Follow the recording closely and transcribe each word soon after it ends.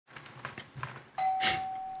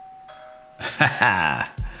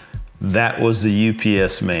That was the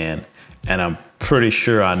UPS man, and I'm pretty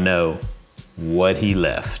sure I know what he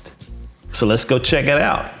left. So let's go check it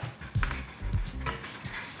out.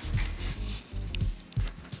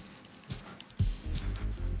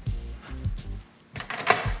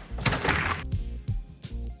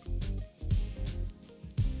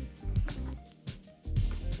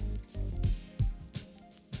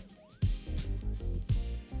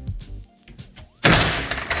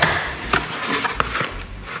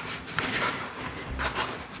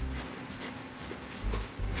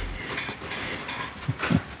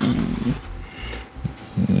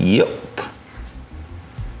 Yep.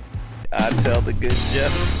 I tell the good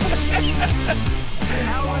jokes.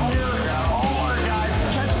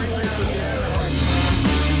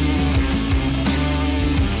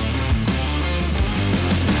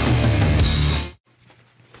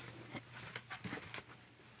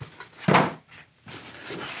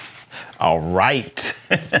 All right.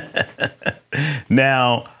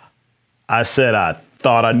 Now, I said I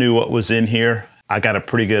thought I knew what was in here. I got a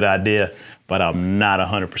pretty good idea, but I'm not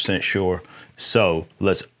 100% sure. So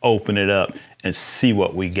let's open it up and see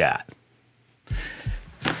what we got.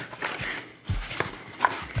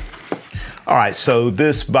 All right, so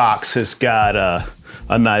this box has got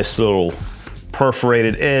a nice little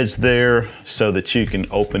perforated edge there so that you can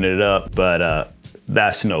open it up, but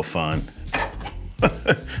that's no fun.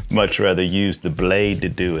 Much rather use the blade to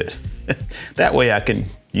do it. That way I can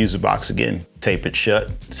use the box again, tape it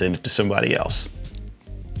shut, send it to somebody else.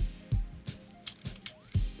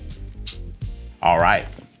 All right,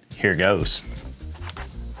 here goes.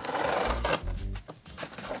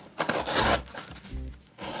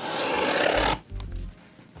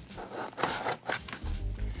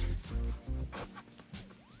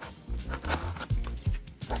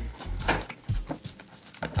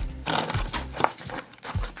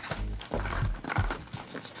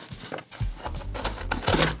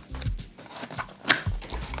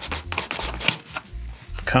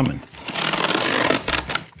 Coming.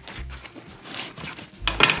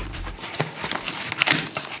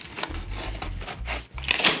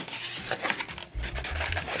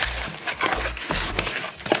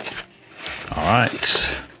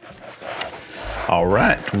 All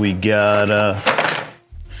right, we got,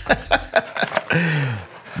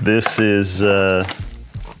 this is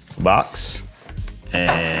box,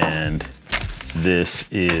 and this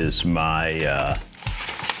is my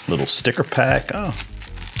little sticker pack. Oh,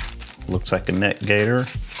 looks like a neck gaiter.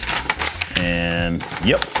 And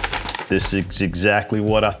yep, this is exactly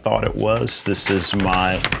what I thought it was. This is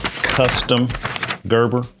my custom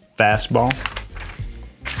Gerber fastball.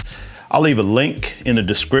 I'll leave a link in the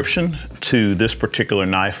description to this particular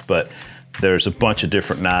knife, but there's a bunch of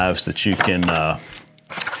different knives that you can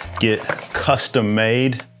get custom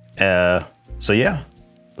made. So yeah,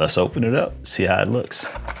 let's open it up, see how it looks.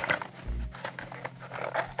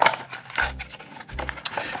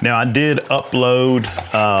 Now I did upload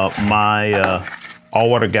my All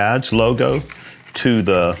Water Guides logo to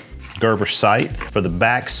the Gerber site. For the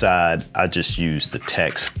back side, I just used the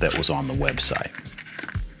text that was on the website.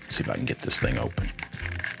 See if I can get this thing open.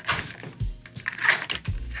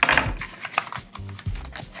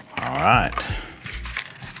 All right.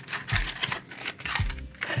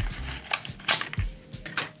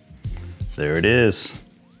 There it is.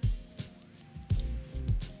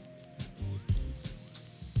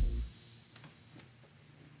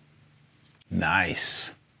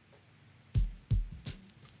 Nice.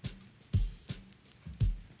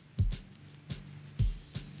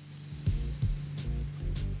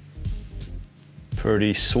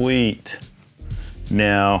 Pretty sweet.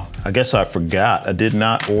 Now, I guess I forgot, I did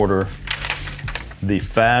not order the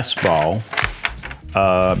fastball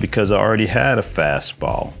because I already had a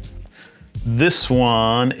fastball. This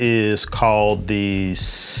one is called the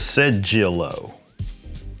Sedulo.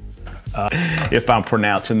 If I'm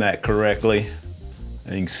pronouncing that correctly.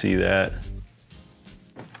 You can see that.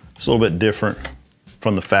 It's a little bit different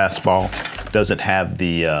from the fastball. Doesn't have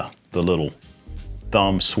the little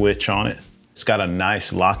thumb switch on it. It's got a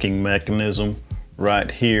nice locking mechanism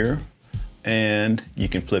right here, and you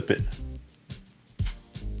can flip it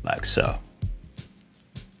like so.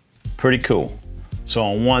 Pretty cool. So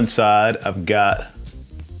on one side, I've got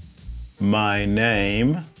my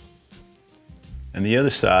name, and the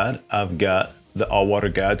other side, I've got the All Water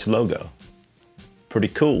Guides logo. Pretty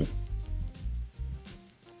cool.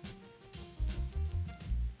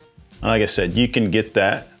 Like I said, you can get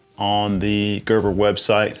that on the Gerber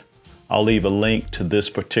website. I'll leave a link to this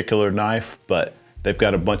particular knife, but they've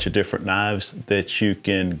got a bunch of different knives that you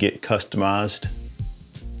can get customized.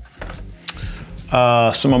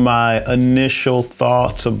 Some of my initial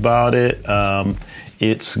thoughts about it.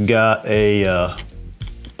 It's got a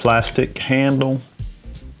plastic handle.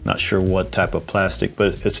 Not sure what type of plastic,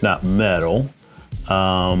 but it's not metal.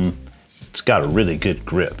 It's got a really good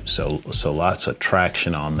grip, so lots of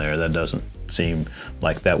traction on there. That doesn't seem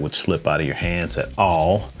like that would slip out of your hands at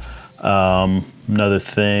all. Another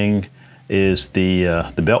thing is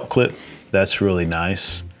the belt clip. That's really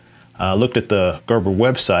nice. I looked at the Gerber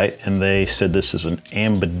website and they said this is an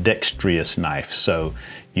ambidextrous knife, so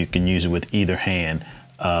you can use it with either hand.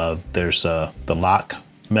 There's the lock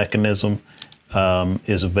mechanism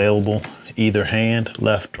is available either hand,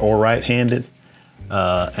 left or right-handed,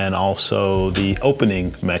 and also the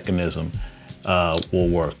opening mechanism will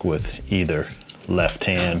work with either left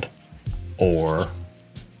hand or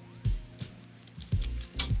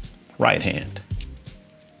right hand.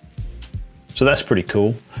 So that's pretty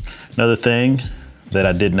cool. Another thing that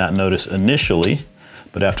I did not notice initially,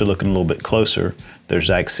 but after looking a little bit closer, there's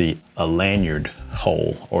actually a lanyard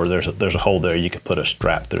hole, or there's a hole there you can put a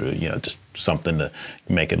strap through, you know, just something to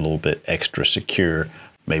make it a little bit extra secure,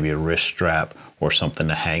 maybe a wrist strap or something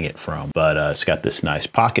to hang it from. But it's got this nice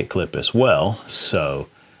pocket clip as well, so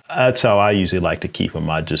that's how I usually like to keep them.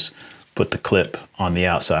 I just put the clip on the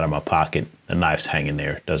outside of my pocket, the knife's hanging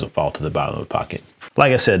there, it doesn't fall to the bottom of the pocket.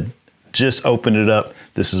 Like I said, just opened it up.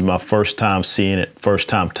 This is my first time seeing it, first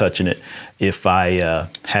time touching it. If I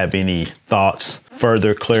have any thoughts,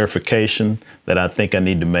 further clarification that I think I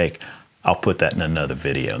need to make, I'll put that in another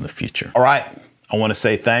video in the future. All right, I want to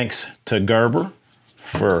say thanks to Gerber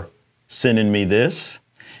for sending me this.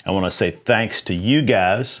 I want to say thanks to you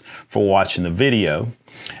guys for watching the video.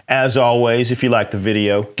 As always, if you like the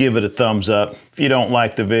video, give it a thumbs up. If you don't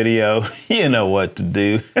like the video, you know what to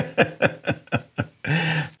do.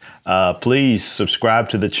 Please subscribe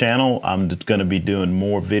to the channel. I'm going to be doing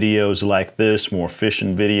more videos like this, more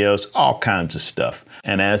fishing videos, all kinds of stuff.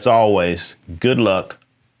 And as always, good luck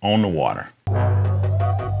on the water.